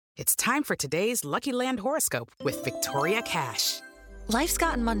It's time for today's Lucky Land horoscope with Victoria Cash. Life's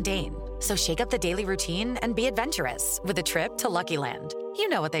gotten mundane, so shake up the daily routine and be adventurous with a trip to Lucky Land. You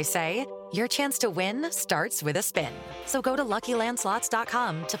know what they say, your chance to win starts with a spin. So go to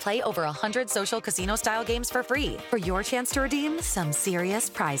LuckyLandSlots.com to play over 100 social casino-style games for free for your chance to redeem some serious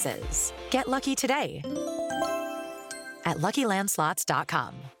prizes. Get lucky today at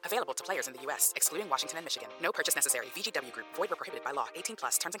LuckyLandSlots.com. Available to players in the U.S., excluding Washington and Michigan. No purchase necessary. VGW Group. Void where prohibited by law.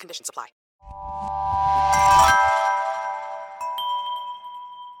 18+. Terms and conditions apply.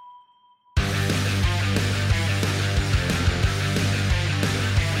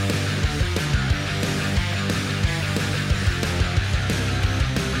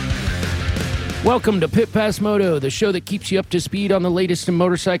 Welcome to Pit Pass Moto, the show that keeps you up to speed on the latest in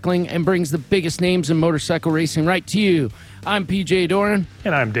motorcycling and brings the biggest names in motorcycle racing right to you. I'm PJ Doran.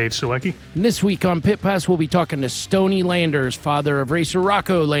 And I'm Dave Sulecki. And this week on Pit Pass, we'll be talking to Stoney Landers, father of racer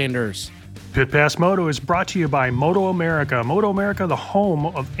Rocco Landers. Pit Pass Moto is brought to you by Moto America. Moto America, the home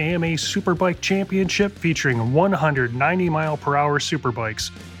of AMA Superbike Championship, featuring 190-mile-per-hour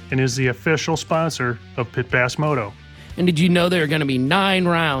superbikes, and is the official sponsor of Pit Pass Moto. And did you know there are going to be 9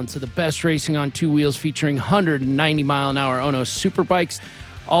 rounds of the best racing on two wheels featuring 190-mile-an-hour Ono Superbikes?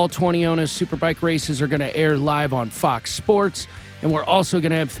 All 20 Ono Superbike races are going to air live on Fox Sports. And we're also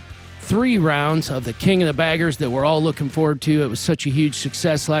going to have 3 rounds of the King of the Baggers that we're all looking forward to. It was such a huge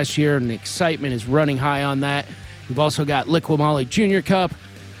success last year, and the excitement is running high on that. We've also got Liqui Moly Junior Cup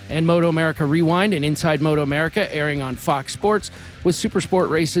and Moto America Rewind and Inside Moto America airing on Fox Sports, with Supersport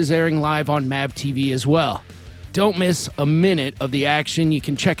races airing live on MAV TV as well. Don't miss a minute of the action. You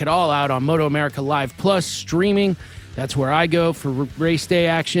can check it all out on Moto America Live Plus streaming. That's where I go for race day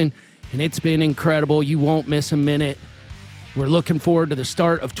action, and it's been incredible. You won't miss a minute. We're looking forward to the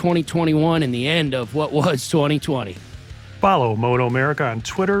start of 2021 and the end of what was 2020. Follow Moto America on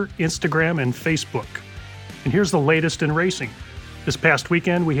Twitter, Instagram, and Facebook. And here's the latest in racing. This past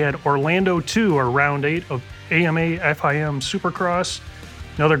weekend, we had Orlando 2, or Round 8 of AMA FIM Supercross.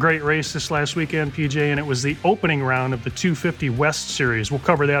 Another great race this last weekend, PJ, and it was the opening round of the 250 West Series. We'll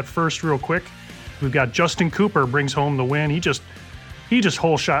cover that first real quick. We've got Justin Cooper brings home the win. He just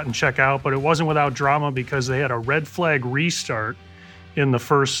hole shot and check out, but it wasn't without drama because they had a red flag restart in the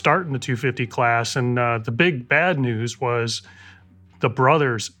first start in the 250 class. And the big bad news was the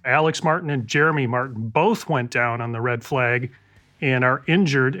brothers, Alex Martin and Jeremy Martin, both went down on the red flag and are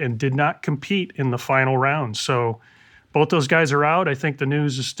injured and did not compete in the final round. So both those guys are out. I think the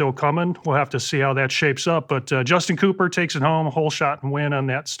news is still coming. We'll have to see how that shapes up. But Justin Cooper takes it home, whole shot and win on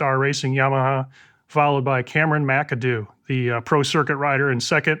that Star Racing Yamaha, followed by Cameron McAdoo, the pro circuit rider, in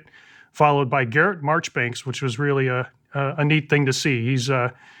second, followed by Garrett Marchbanks, which was really a neat thing to see. He's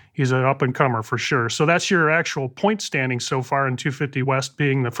an up-and-comer for sure. So that's your actual point standing so far in 250 West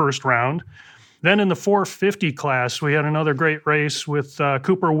being the first round. Then in the 450 class, we had another great race with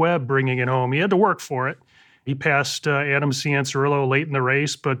Cooper Webb bringing it home. He had to work for it. He passed Adam Cianciarulo late in the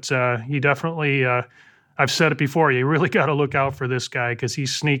race, but he definitely, I've said it before, you really got to look out for this guy because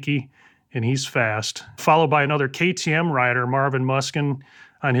he's sneaky and he's fast. Followed by another KTM rider, Marvin Muskin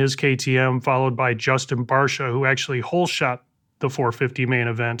on his KTM, followed by Justin Barsha, who actually hole shot the 450 main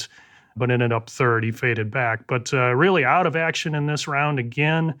event, but ended up third. He faded back. But really out of action in this round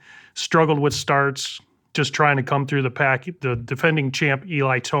again, struggled with starts, just trying to come through the pack. The defending champ,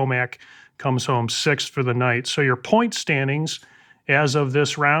 Eli Tomac, comes home 6th for the night. So your point standings as of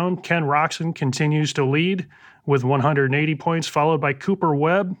this round, Ken Roczen continues to lead with 180 points, followed by Cooper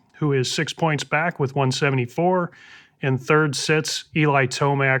Webb, who is 6 points back with 174. And third sits Eli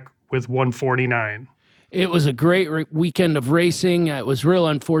Tomac with 149. It was a great weekend of racing. It was real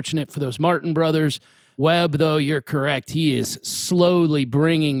unfortunate for those Martin brothers. Webb, though, you're correct. He is slowly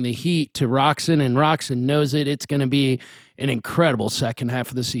bringing the heat to Roczen, and Roczen knows it. It's going to be an incredible second half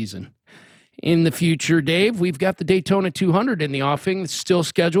of the season. In the future, Dave, we've got the Daytona 200 in the offing. It's still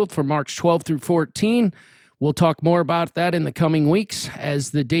scheduled for March 12 through 14. We'll talk more about that in the coming weeks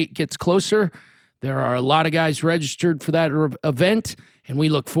as the date gets closer. There are a lot of guys registered for that event, and we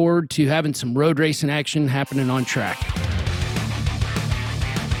look forward to having some road racing action happening on track.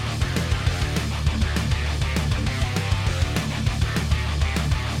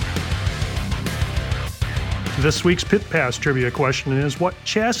 This week's Pit Pass trivia question is, what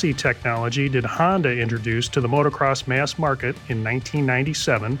chassis technology did Honda introduce to the motocross mass market in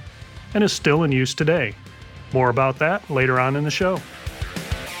 1997 and is still in use today? More about that later on in the show.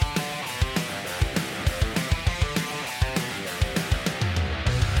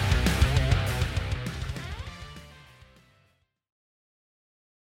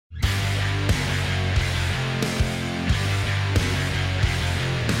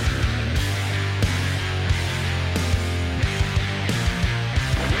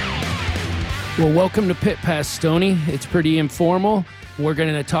 Well, welcome to Pit Pass, Stoney. It's pretty informal. We're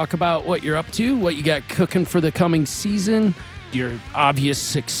going to talk about what you're up to, what you got cooking for the coming season, your obvious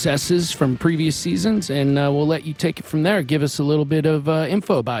successes from previous seasons, and we'll let you take it from there. Give us a little bit of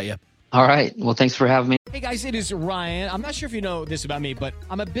info about you. All right. Well, thanks for having me. Hey guys, it is Ryan. I'm not sure if you know this about me, but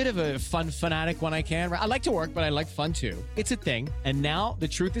I'm a bit of a fun fanatic when I can. I like to work, but I like fun too. It's a thing. And now the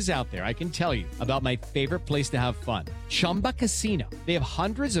truth is out there. I can tell you about my favorite place to have fun. Chumba Casino. They have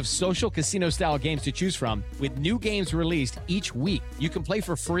hundreds of social casino style games to choose from with new games released each week. You can play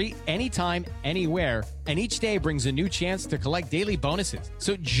for free anytime, anywhere. And each day brings a new chance to collect daily bonuses.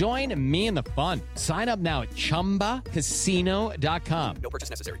 So join me in the fun. Sign up now at ChumbaCasino.com. No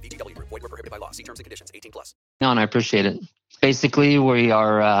purchase necessary. VGW Group. Void where prohibited by law. See terms and conditions. 18+. No, and I appreciate it. Basically, we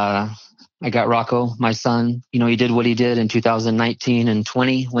are, I got Rocco, my son. You know, he did what he did in 2019 and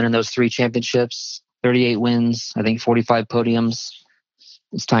 20, winning those 3 championships, 38 wins, I think 45 podiums.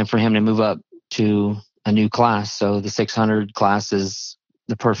 It's time for him to move up to a new class. So the 600 class is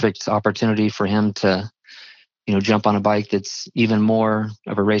the perfect opportunity for him to, you know, jump on a bike that's even more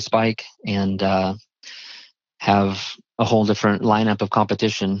of a race bike and have a whole different lineup of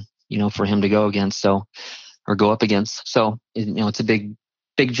competition, you know, for him to go against. So, or go up against. So, you know, it's a big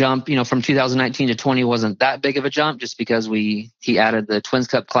jump. You know, from 2019 to 20 wasn't that big of a jump just because he added the Twins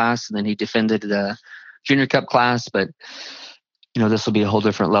Cup class and then he defended the Junior Cup class. But, you know, this will be a whole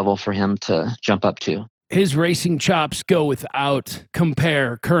different level for him to jump up to. His racing chops go without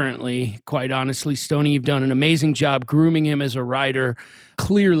compare currently. Quite honestly, Stoney, you've done an amazing job grooming him as a rider.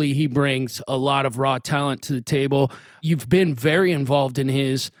 Clearly, he brings a lot of raw talent to the table. You've been very involved in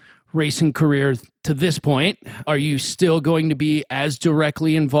his racing career to this point. Are you still going to be as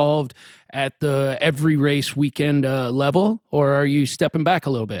directly involved at the every race weekend level, or are you stepping back a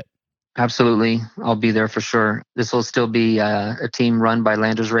little bit? Absolutely. I'll be there for sure. This will still be a team run by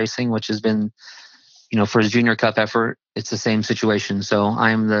Landers Racing, which has been, you know, for his Junior Cup effort, it's the same situation. So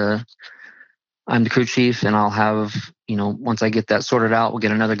I'm the crew chief, and I'll have, you know, once I get that sorted out, we'll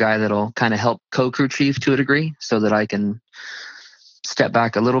get another guy that'll kind of help co-crew chief to a degree so that I can step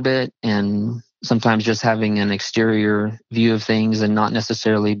back a little bit, and sometimes just having an exterior view of things and not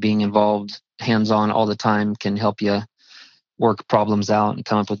necessarily being involved hands-on all the time can help you work problems out and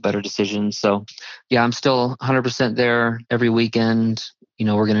come up with better decisions. So yeah, I'm still 100% there every weekend. You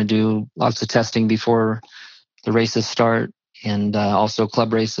know, we're going to do lots of testing before the races start and also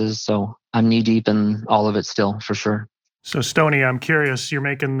club races. So I'm knee deep in all of it still for sure. So Stoney, I'm curious, you're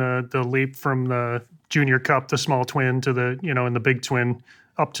making the leap from the Junior Cup, the small twin, to the, you know, in the big twin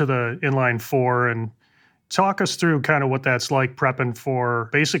up to the inline 4, and talk us through kind of what that's like prepping for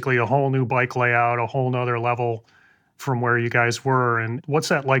basically a whole new bike layout, a whole nother level from where you guys were. And what's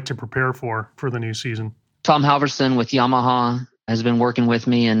that like to prepare for the new season? Tom Halverson with Yamaha has been working with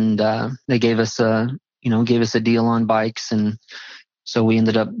me, and they gave us a deal on bikes, and so we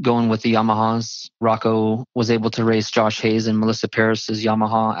ended up going with the Yamahas. Rocco was able to race Josh Hayes and Melissa Paris's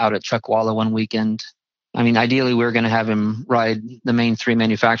Yamaha out at Chuckwalla one weekend. I mean, ideally we were going to have him ride the main 3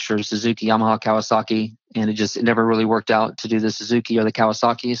 manufacturers, Suzuki, Yamaha, Kawasaki, and it never really worked out to do the Suzuki or the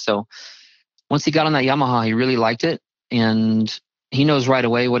Kawasaki. So once he got on that Yamaha, he really liked it, and he knows right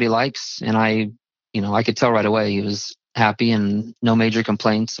away what he likes. And I could tell right away he was happy and no major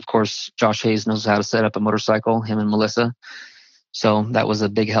complaints. Of course, Josh Hayes knows how to set up a motorcycle, him and Melissa. So that was a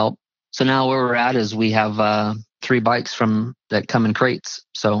big help. So now where we're at is we have 3 bikes that come in crates.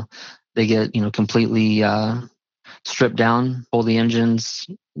 So they get, you know, completely stripped down, pull the engines,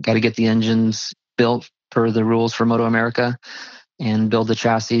 got to get the engines built per the rules for Moto America and build the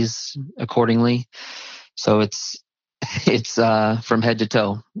chassis accordingly. So it's from head to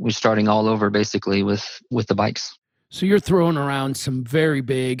toe. We're starting all over basically with the bikes. So you're throwing around some very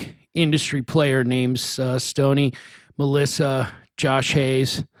big industry player names, Stoney, Melissa, Josh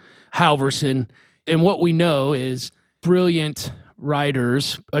Hayes, Halverson. And what we know is brilliant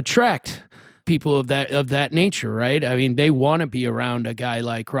riders attract people of that nature, right? I mean, they want to be around a guy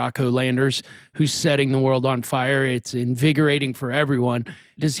like Rocco Landers who's setting the world on fire. It's invigorating for everyone.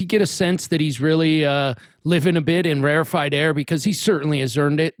 Does he get a sense that he's really living a bit in rarefied air? Because he certainly has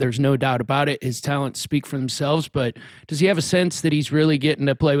earned it. There's no doubt about it. His talents speak for themselves. But does he have a sense that he's really getting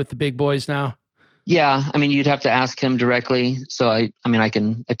to play with the big boys now? Yeah, I mean, you'd have to ask him directly. So I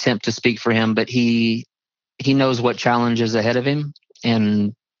can attempt to speak for him, but he knows what challenge is ahead of him.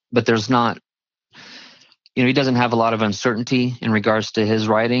 But there's not, you know, he doesn't have a lot of uncertainty in regards to his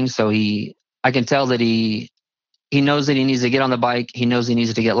riding. So I can tell that he knows that he needs to get on the bike. He knows he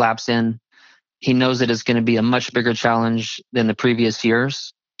needs to get laps in. He knows that it's going to be a much bigger challenge than the previous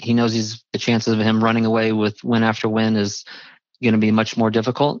years. He knows the chances of him running away with win after win is going to be much more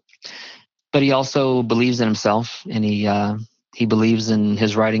difficult. but he also believes in himself, and he believes in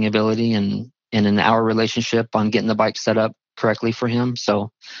his riding ability and in our relationship on getting the bike set up correctly for him.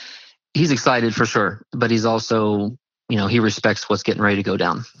 So he's excited for sure, but he's also, he respects what's getting ready to go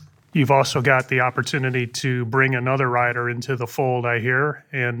down. You've also got the opportunity to bring another rider into the fold, I hear,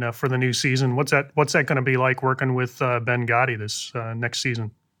 and for the new season. What's that going to be like working with Ben Gotti this next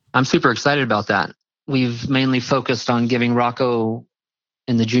season? I'm super excited about that. We've mainly focused on giving Rocco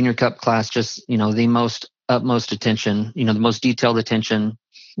in the Junior Cup class just, the utmost attention, the most detailed attention.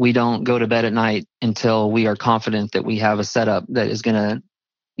 We don't go to bed at night until we are confident that we have a setup that is going to,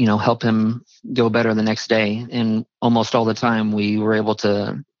 help him go better the next day. And almost all the time we were able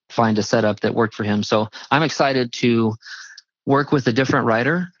to find a setup that worked for him. So I'm excited to work with a different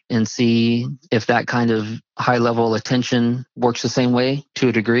rider and see if that kind of high level attention works the same way to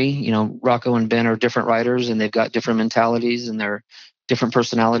a degree. Rocco and Ben are different riders and they've got different mentalities and they're different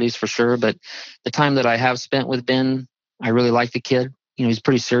personalities for sure. But the time that I have spent with Ben, I really like the kid. He's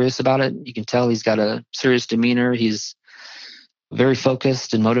pretty serious about it. You can tell he's got a serious demeanor. He's very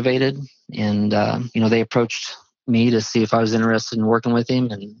focused and motivated. And, they approached me to see if I was interested in working with him.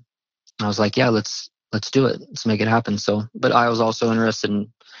 And I was like, yeah, let's do it. Let's make it happen. So, but I was also interested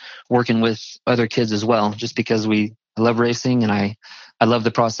in working with other kids as well, just because I love racing and I love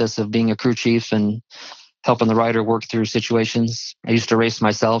the process of being a crew chief and helping the rider work through situations. I used to race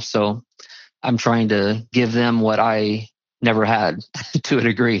myself, so I'm trying to give them what I never had to a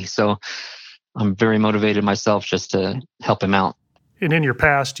degree. So I'm very motivated myself just to help him out. And in your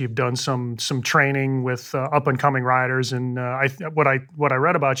past, you've done some training with up and coming riders. And what I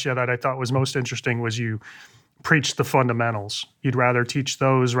read about you that I thought was most interesting was you preached the fundamentals. You'd rather teach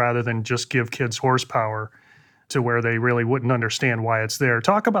those rather than just give kids horsepower to where they really wouldn't understand why it's there.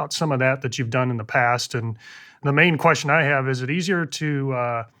 Talk about some of that you've done in the past. And the main question I have, is it easier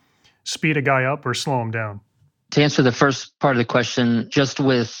to speed a guy up or slow him down? To answer the first part of the question, just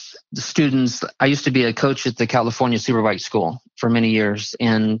with the students, I used to be a coach at the California Superbike School for many years.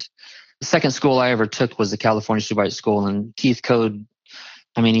 And the second school I ever took was the California Superbike School. And Keith Code,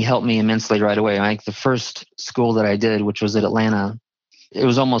 he helped me immensely right away. Like the first school that I did, which was at Atlanta, it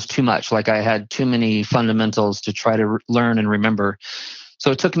was almost too much. Like I had too many fundamentals to try to learn and remember.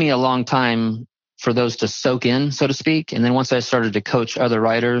 So it took me a long time for those to soak in, so to speak. And then once I started to coach other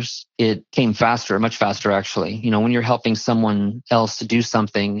riders, it came faster, much faster actually. When you're helping someone else to do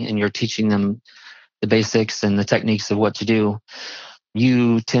something and you're teaching them the basics and the techniques of what to do,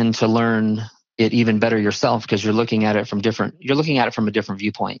 you tend to learn it even better yourself because you're looking at it from a different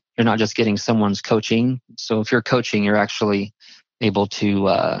viewpoint. You're not just getting someone's coaching. So if you're coaching, you're actually able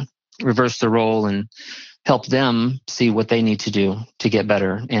to reverse the role and help them see what they need to do to get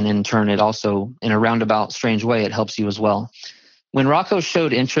better. And in turn, it also, in a roundabout, strange way, it helps you as well. When Rocco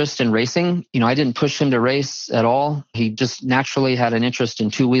showed interest in racing, I didn't push him to race at all. He just naturally had an interest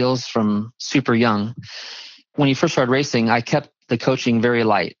in two wheels from super young. When he first started racing, I kept the coaching very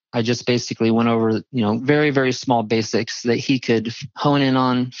light. I just basically went over, very, very small basics that he could hone in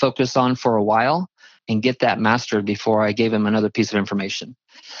on, focus on for a while, and get that mastered before I gave him another piece of information.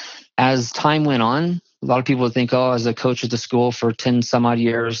 As time went on, a lot of people would think, as a coach at the school for 10 some odd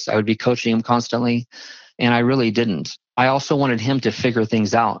years, I would be coaching him constantly. And I really didn't. I also wanted him to figure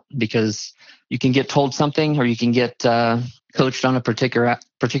things out because you can get told something or you can get coached on a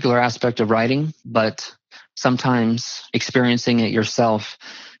particular aspect of riding, but sometimes experiencing it yourself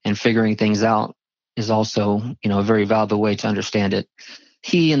and figuring things out is also, a very valuable way to understand it.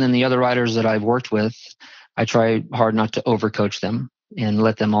 He and then the other riders that I've worked with, I try hard not to overcoach them and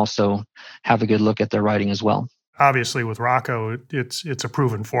let them also have a good look at their riding as well. Obviously, with Rocco, it's a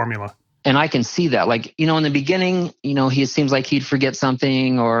proven formula. And I can see that. Like, in the beginning, it seems like he'd forget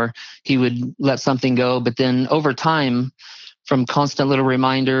something or he would let something go. But then over time, from constant little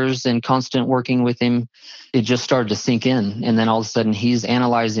reminders and constant working with him, it just started to sink in. And then all of a sudden, he's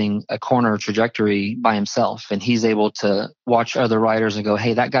analyzing a corner trajectory by himself. And he's able to watch other riders and go,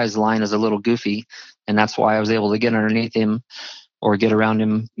 hey, that guy's line is a little goofy. And that's why I was able to get underneath him or get around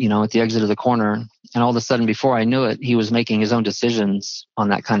him, at the exit of the corner. And all of a sudden, before I knew it, he was making his own decisions on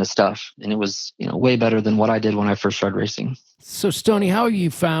that kind of stuff. And it was, way better than what I did when I first started racing. So, Stoney, how have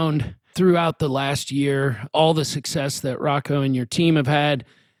you found throughout the last year all the success that Rocco and your team have had?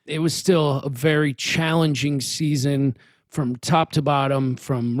 It was still a very challenging season from top to bottom,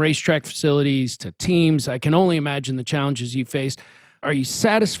 from racetrack facilities to teams. I can only imagine the challenges you faced. Are you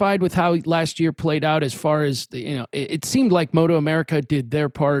satisfied with how last year played out as far as, it seemed like Moto America did their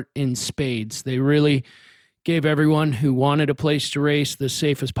part in spades. They really gave everyone who wanted a place to race the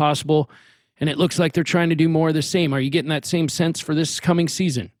safest possible, and it looks like they're trying to do more of the same. Are you getting that same sense for this coming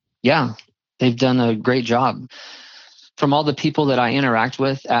season? Yeah, they've done a great job. From all the people that I interact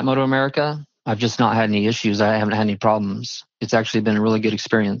with at Moto America, I've just not had any issues. I haven't had any problems. It's actually been a really good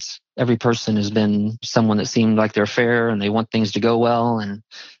experience. Every person has been someone that seemed like they're fair and they want things to go well, and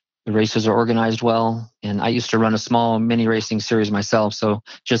the races are organized well. And I used to run a small mini racing series myself. So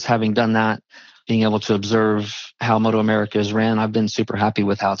just having done that, being able to observe how Moto America is ran, I've been super happy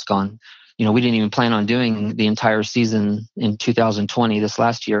with how it's gone. We didn't even plan on doing the entire season in 2020 this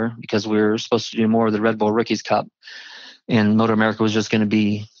last year because we were supposed to do more of the Red Bull Rookies Cup. And Moto America was just going to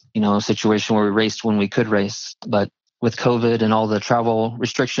be, a situation where we raced when we could race. But with COVID and all the travel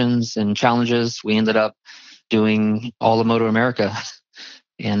restrictions and challenges, we ended up doing all of Moto America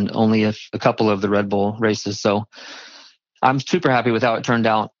and only a couple of the Red Bull races. So I'm super happy with how it turned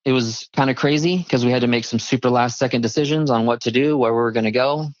out. It was kind of crazy because we had to make some super last second decisions on what to do, where we were going to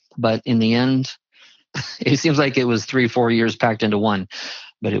go. But in the end, it seems like it was 3-4 years packed into one.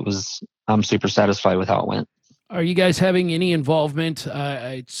 But I'm super satisfied with how it went. Are you guys having any involvement?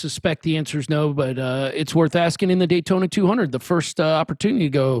 I suspect the answer is no, but it's worth asking in the Daytona 200, the first opportunity to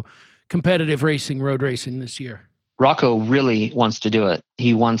go competitive racing, road racing this year. Rocco really wants to do it.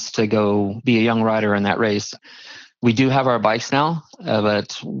 He wants to go be a young rider in that race. We do have our bikes now,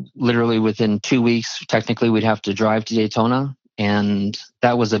 but literally within 2 weeks, technically we'd have to drive to Daytona. And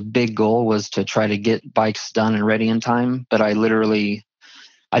that was a big goal, was to try to get bikes done and ready in time. But I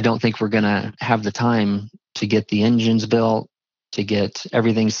don't think we're going to have the time to get the engines built, to get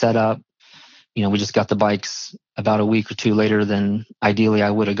everything set up. We just got the bikes about a week or two later than ideally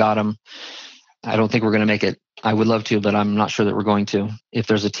I would have got them. I don't think we're going to make it. I would love to, but I'm not sure that we're going to. If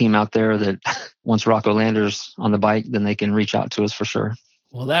there's a team out there that wants Rocco Landers on the bike, then they can reach out to us for sure.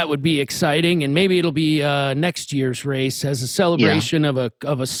 Well, that would be exciting, and maybe it'll be next year's race as a celebration of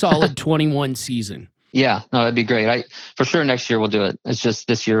a solid 21 season. Yeah, no, that'd be great. For sure next year we'll do it. It's just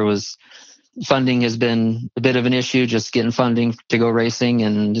this year funding has been a bit of an issue, just getting funding to go racing,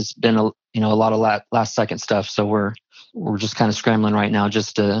 and it's been a lot of last second stuff. So we're just kind of scrambling right now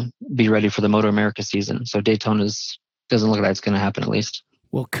just to be ready for the Moto America season. So Daytona doesn't look like it's going to happen, at least.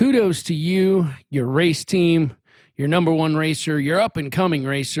 Well, kudos to you, your race team, your number one racer, your up-and-coming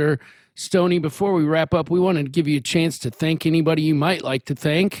racer. Stoney, before we wrap up, we wanted to give you a chance to thank anybody you might like to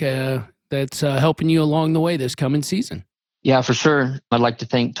thank that's helping you along the way this coming season. Yeah, for sure. I'd like to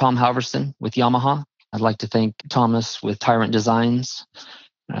thank Tom Halverson with Yamaha. I'd like to thank Thomas with Tyrant Designs,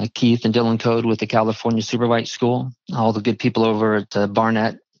 Keith and Dylan Code with the California Superbike School, all the good people over at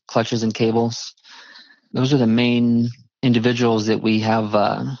Barnett Clutches and Cables. Those are the main individuals that we have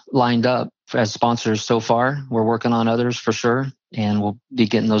lined up as sponsors so far. We're working on others for sure, and we'll be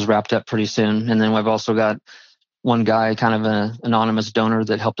getting those wrapped up pretty soon. And then we've also got one guy, kind of an anonymous donor,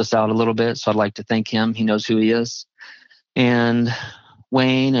 that helped us out a little bit. So I'd like to thank him. He knows who he is. And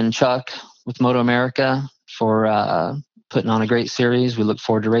Wayne and Chuck with Moto America for putting on a great series. We look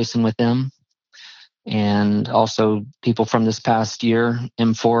forward to racing with them. And also people from this past year,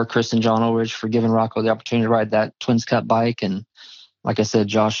 M4, Chris and John Ulrich, for giving Rocco the opportunity to ride that Twins Cup bike. And like I said,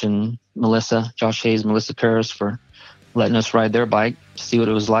 Josh and Melissa, Josh Hayes, Melissa Paris, for letting us ride their bike to see what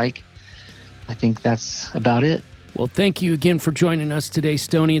it was like. I think that's about it. Well, thank you again for joining us today,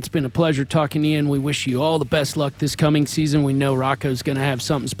 Stoney. It's been a pleasure talking to you, and we wish you all the best luck this coming season. We know Rocco's going to have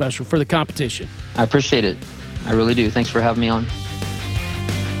something special for the competition. I appreciate it. I really do. Thanks for having me on.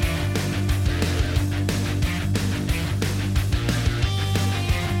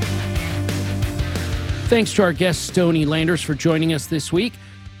 Thanks to our guest, Stoney Landers, for joining us this week.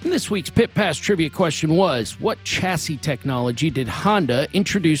 And this week's Pit Pass trivia question was, what chassis technology did Honda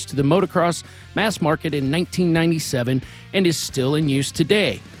introduce to the motocross mass market in 1997 and is still in use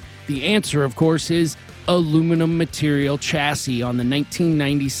today? The answer, of course, is aluminum material chassis on the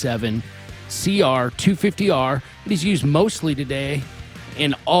 1997 CR250R. It is used mostly today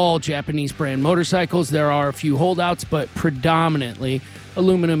in all Japanese brand motorcycles. There are a few holdouts, but predominantly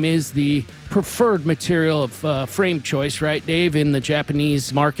aluminum is the preferred material of frame choice, right, Dave, in the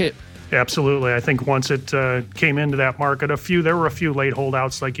Japanese market? Absolutely. I think once it came into that market, there were a few late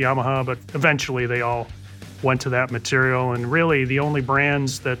holdouts like Yamaha, but eventually they all went to that material. And really, the only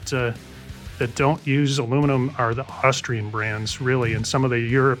brands that don't use aluminum are the Austrian brands, really, and some of the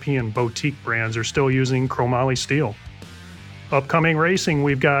European boutique brands are still using chromoly steel. Upcoming racing,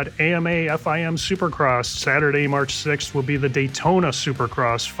 we've got AMA FIM Supercross. Saturday, March 6th will be the Daytona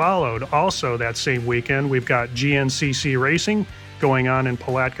Supercross, followed also that same weekend. We've got GNCC Racing going on in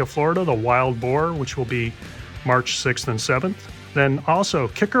Palatka, Florida, the Wild Boar, which will be March 6th and 7th. Then also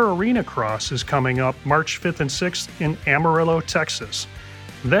Kicker Arena Cross is coming up March 5th and 6th in Amarillo, Texas.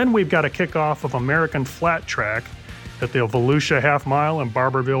 Then we've got a kickoff of American Flat Track. At the Volusia Half Mile in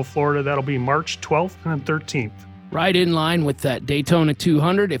Barberville, Florida, that'll be March 12th and 13th. Right in line with that Daytona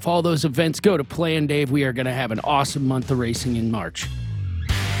 200. If all those events go to plan, Dave, we are going to have an awesome month of racing in March.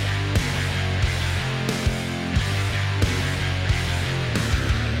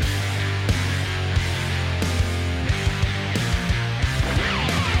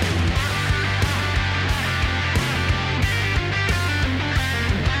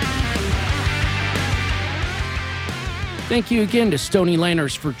 Thank you again to Stoney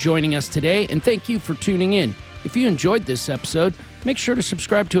Lanners for joining us today, and thank you for tuning in. If you enjoyed this episode, make sure to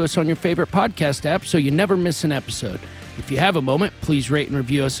subscribe to us on your favorite podcast app so you never miss an episode. If you have a moment, please rate and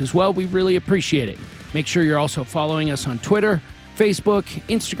review us as well. We really appreciate it. Make sure you're also following us on Twitter, Facebook,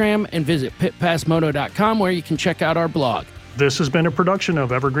 Instagram, and visit pitpassmoto.com where you can check out our blog. This has been a production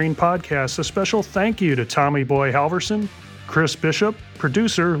of Evergreen Podcasts. A special thank you to Tommy Boy Halverson, Chris Bishop,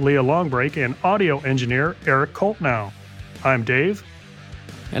 producer Leah Longbreak, and audio engineer Eric Coltnow. I'm Dave.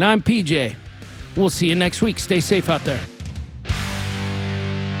 And I'm PJ. We'll see you next week. Stay safe out there.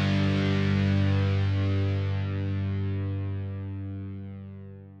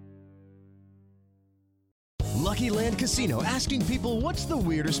 Lucky Land Casino, asking people, what's the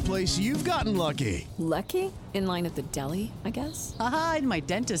weirdest place you've gotten lucky? Lucky? In line at the deli, I guess? Aha, in my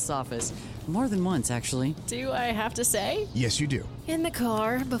dentist's office. More than once, actually. Do I have to say? Yes, you do. In the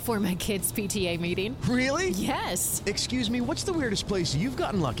car before my kids' PTA meeting. Really? Yes. Excuse me, what's the weirdest place you've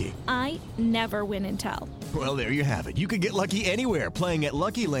gotten lucky? I never win and tell. Well, there you have it. You can get lucky anywhere, playing at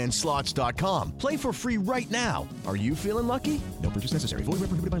LuckyLandSlots.com. Play for free right now. Are you feeling lucky? No purchase necessary. Void where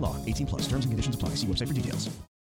prohibited by law. 18+. Terms and conditions apply. See website for details.